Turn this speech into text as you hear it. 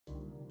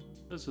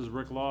This is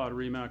Rick Lough at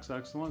Remax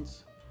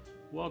Excellence.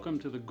 Welcome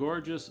to the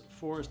gorgeous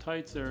Forest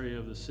Heights area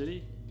of the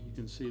city. You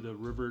can see the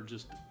river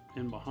just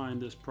in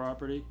behind this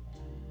property.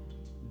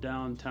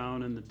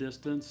 Downtown in the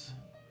distance.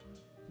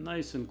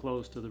 Nice and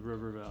close to the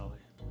river valley.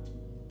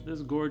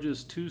 This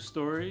gorgeous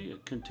two-story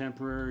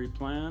contemporary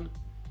plan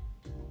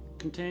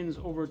contains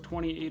over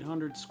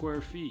 2,800 square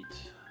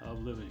feet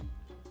of living.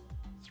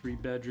 3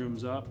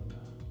 bedrooms up,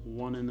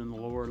 1 in the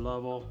lower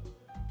level.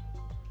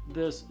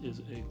 This is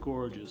a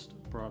gorgeous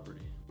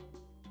property.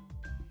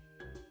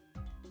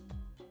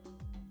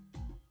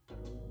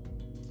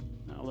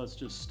 Now let's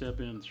just step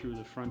in through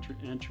the front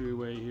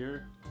entryway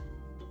here.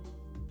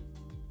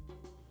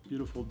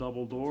 Beautiful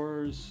double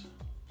doors.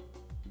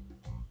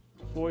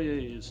 Foyer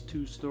is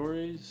 2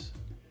 stories.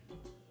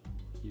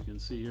 You can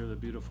see here the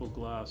beautiful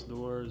glass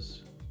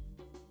doors.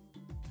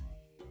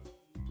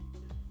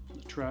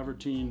 The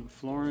travertine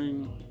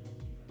flooring.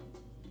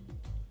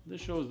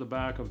 This shows the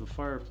back of the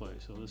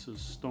fireplace. So this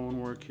is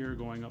stonework here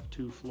going up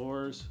 2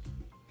 floors.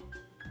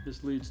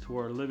 This leads to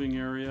our living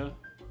area.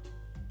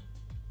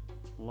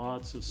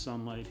 Lots of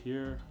sunlight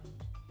here.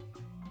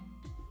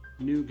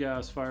 New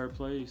gas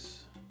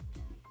fireplace.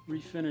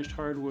 Refinished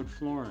hardwood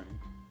flooring.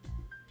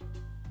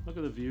 Look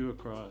at the view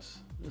across.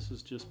 This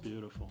is just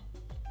beautiful.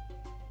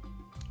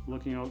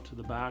 Looking out to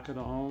the back of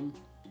the home.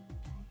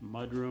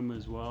 Mudroom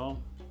as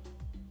well.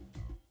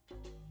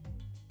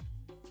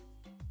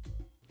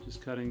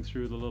 Just cutting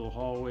through the little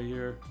hallway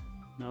here.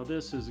 Now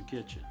this is a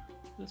kitchen.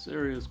 This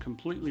area is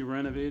completely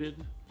renovated.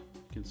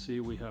 You can see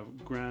we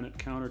have granite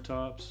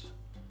countertops.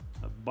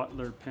 A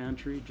butler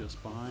pantry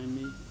just behind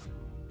me.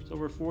 It's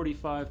over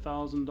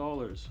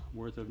 $45,000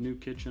 worth of new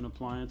kitchen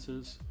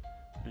appliances.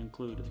 That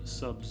include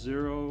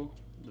Sub-Zero,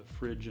 the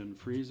fridge and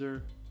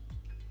freezer,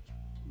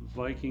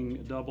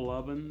 Viking double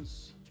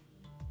ovens.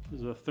 This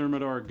is a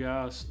Thermidor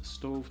gas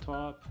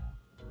stovetop.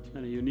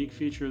 And a unique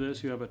feature of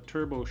this, you have a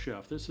Turbo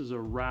Chef. This is a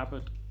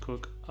rapid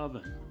cook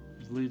oven.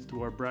 This leads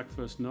to our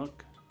breakfast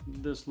nook.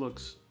 This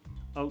looks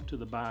out to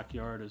the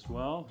backyard as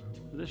well.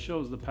 This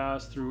shows the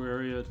pass-through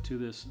area to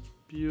this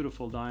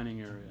beautiful dining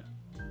area.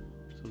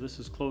 So this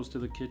is close to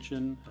the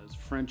kitchen, has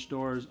French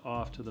doors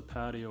off to the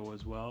patio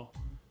as well.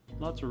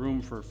 Lots of room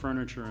for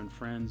furniture and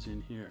friends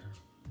in here.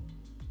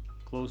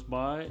 Close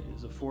by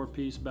is a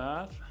 4-piece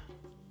bath,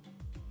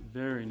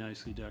 very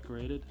nicely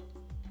decorated.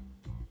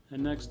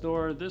 And next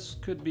door, this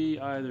could be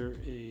either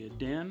a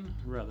den,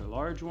 a rather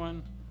large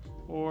one,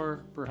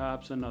 or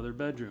perhaps another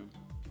bedroom.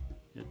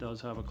 It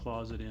does have a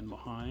closet in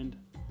behind.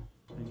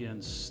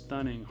 Again,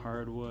 stunning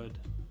hardwood,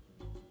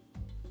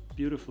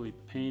 beautifully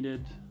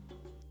painted.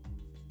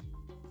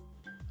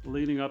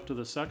 Leading up to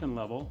the second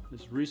level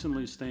is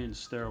recently stained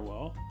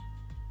stairwell.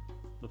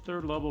 The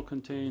third level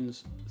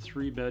contains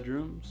 3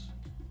 bedrooms,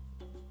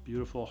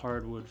 beautiful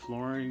hardwood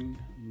flooring,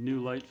 new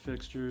light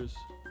fixtures,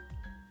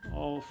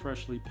 all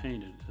freshly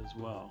painted as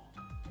well.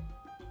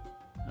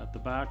 At the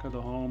back of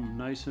the home,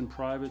 nice and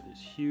private, this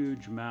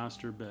huge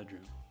master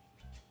bedroom.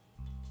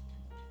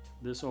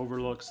 This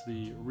overlooks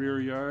the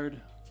rear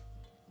yard.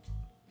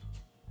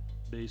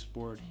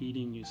 Baseboard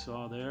heating you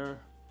saw there.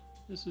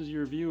 This is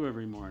your view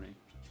every morning.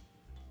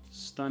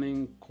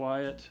 Stunning,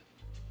 quiet,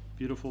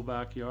 beautiful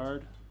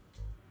backyard.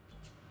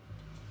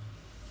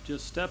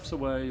 Just steps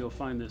away, you'll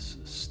find this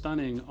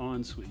stunning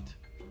ensuite.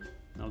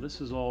 Now this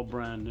is all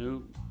brand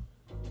new.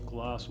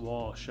 Glass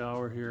wall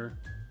shower here.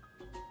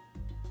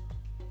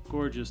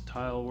 Gorgeous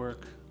tile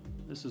work.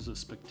 This is a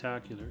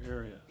spectacular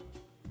area.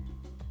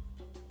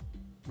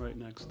 Right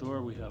next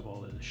door we have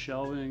all the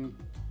shelving.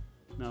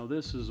 Now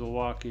this is a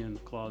walk-in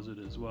closet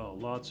as well.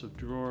 Lots of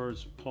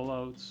drawers,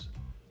 pull-outs,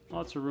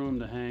 lots of room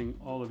to hang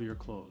all of your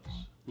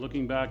clothes.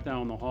 Looking back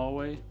down the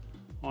hallway,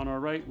 on our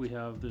right we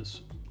have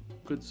this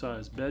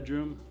good-sized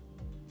bedroom.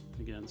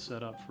 Again,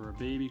 set up for a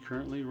baby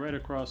currently, right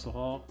across the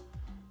hall.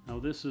 Now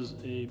this is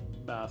a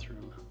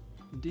bathroom.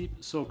 Deep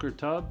soaker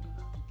tub,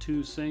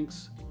 2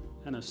 sinks,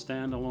 and a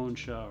standalone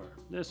shower.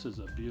 This is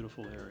a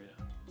beautiful area.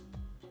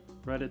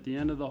 Right at the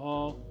end of the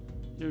hall,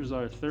 here's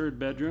our 3rd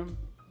bedroom.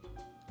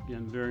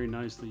 Again, very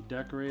nicely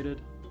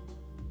decorated.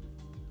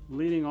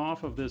 Leading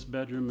off of this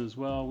bedroom as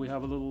well, we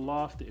have a little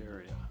loft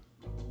area.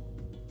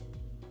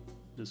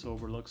 This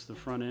overlooks the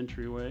front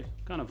entryway,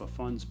 kind of a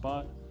fun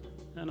spot,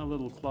 and a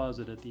little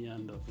closet at the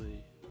end of the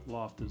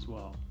loft as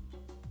well.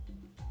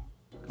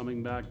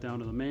 Coming back down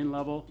to the main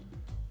level,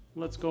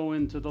 let's go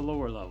into the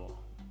lower level.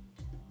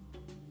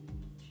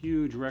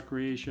 Huge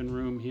recreation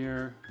room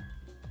here,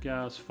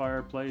 gas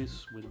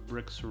fireplace with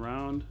brick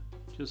surround.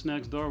 Just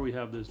next door we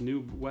have this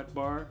new wet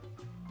bar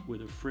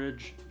with a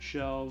fridge,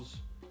 shelves,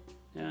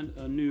 and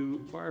a new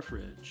bar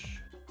fridge.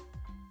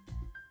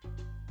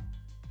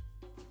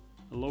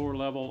 The lower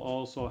level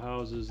also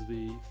houses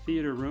the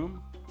theater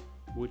room,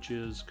 which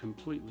is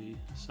completely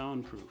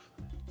soundproof.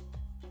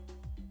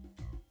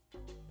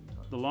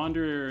 The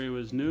laundry area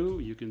was new.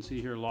 You can see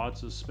here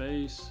lots of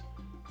space,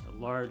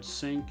 a large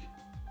sink,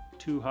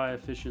 2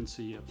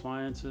 high-efficiency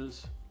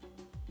appliances.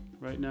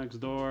 Right next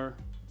door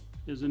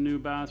is a new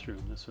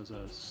bathroom. This is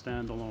a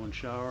standalone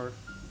shower.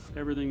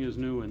 Everything is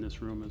new in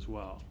this room as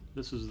well.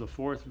 This is the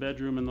 4th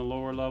bedroom in the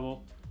lower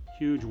level.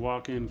 Huge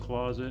walk-in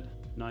closet,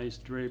 nice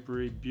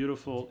drapery,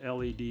 beautiful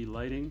LED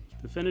lighting.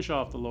 To finish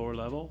off the lower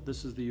level,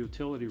 this is the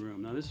utility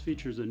room. Now this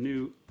features a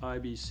new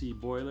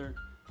IBC boiler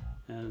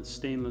and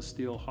stainless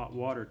steel hot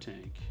water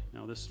tank.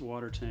 Now this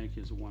water tank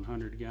is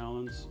 100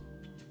 gallons.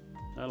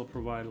 That'll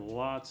provide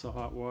lots of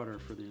hot water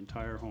for the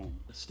entire home.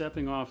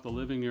 Stepping off the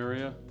living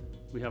area,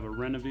 we have a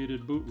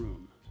renovated boot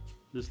room.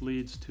 This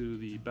leads to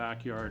the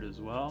backyard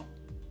as well.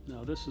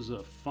 Now this is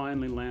a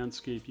finely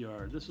landscaped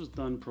yard. This is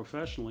done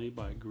professionally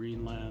by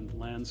Greenland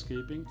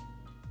Landscaping.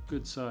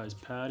 Good sized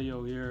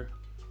patio here,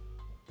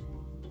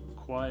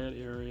 quiet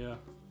area.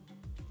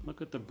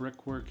 Look at the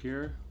brickwork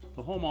here.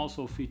 The home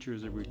also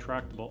features a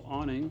retractable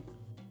awning.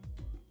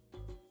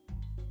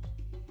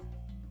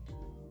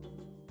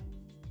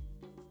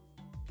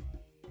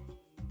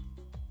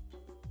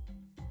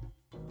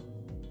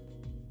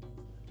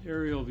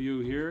 Aerial view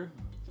here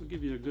will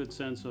give you a good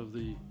sense of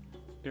the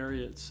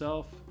area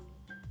itself.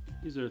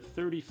 These are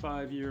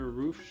 35-year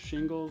roof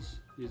shingles.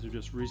 These are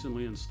just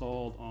recently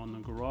installed on the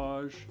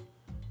garage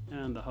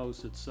and the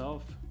house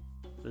itself.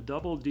 The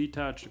double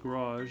detached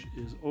garage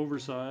is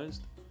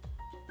oversized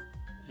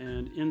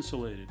and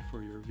insulated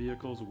for your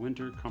vehicle's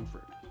winter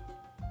comfort.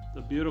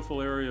 The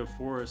beautiful area of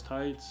Forest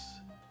Heights.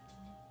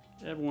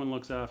 Everyone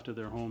looks after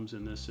their homes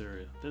in this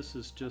area. This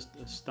is just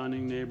a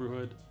stunning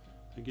neighborhood.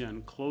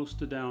 Again, close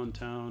to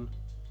downtown,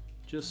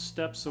 just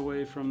steps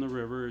away from the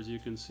river, as you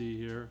can see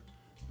here.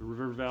 The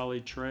River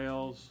Valley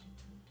trails,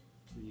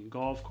 the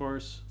golf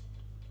course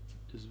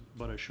is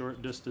but a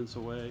short distance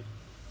away.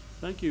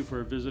 Thank you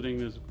for visiting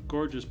this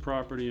gorgeous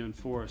property in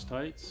Forest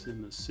Heights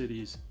in the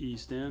city's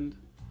East End.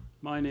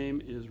 My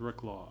name is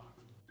Rick Lough.